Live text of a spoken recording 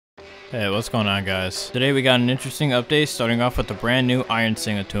Hey, what's going on, guys? Today we got an interesting update, starting off with the brand new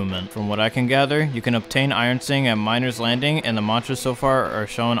Ironsing attunement. From what I can gather, you can obtain Ironsing at Miner's Landing, and the mantras so far are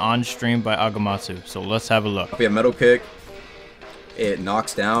shown on stream by AGAMATSU, so let's have a look. We have Metal Kick, it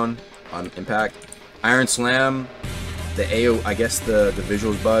knocks down on impact. Iron Slam, the AO, I guess the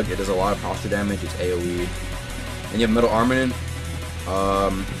visuals bug, it does a lot of posture damage, it's AoE. And you have Metal Armament,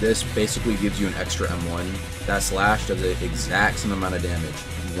 this basically gives you an extra M1. That slash does the exact same amount of damage,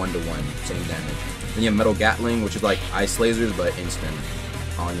 1-to-1, same damage. Then you have Metal Gatling, which is like ice lasers, but instant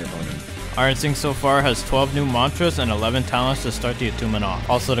on your opponent. Ironsing so far has 12 new mantras and 11 talents to start the attunement off.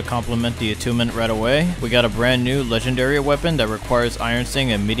 Also, to complement the attunement right away, we got a brand new legendary weapon that requires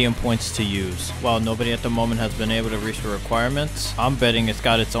Ironsing and medium points to use. While nobody at the moment has been able to reach the requirements, I'm betting it's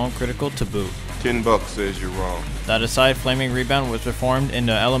got its own critical to boot. $10 says you're wrong. That aside, Flaming Rebound was performed in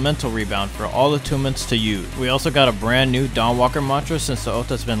the Elemental Rebound for all attunements to use. We also got a brand new Dawnwalker mantra since the oath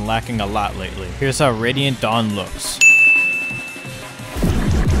has been lacking a lot lately. Here's how Radiant Dawn looks.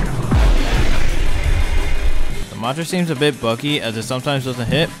 The mantra seems a bit buggy as it sometimes doesn't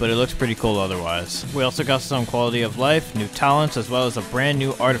hit, but it looks pretty cool otherwise. We also got some quality of life, new talents, as well as a brand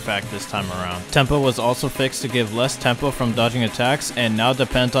new artifact this time around. Tempo was also fixed to give less tempo from dodging attacks and now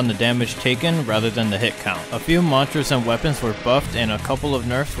depends on the damage taken rather than the hit count. A few mantras and weapons were buffed and a couple of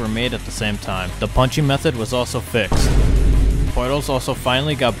nerfs were made at the same time. The punching method was also fixed. Portals also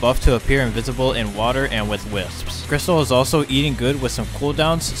finally got buffed to appear invisible in water and with wisps. Crystal is also eating good with some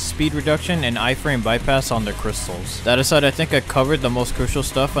cooldowns, speed reduction, and iframe bypass on their crystals. That aside, I think I covered the most crucial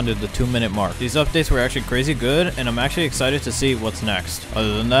stuff under the 2-minute mark. These updates were actually crazy good, and I'm actually excited to see what's next.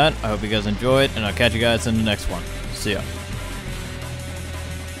 Other than that, I hope you guys enjoyed, and I'll catch you guys in the next one. See ya.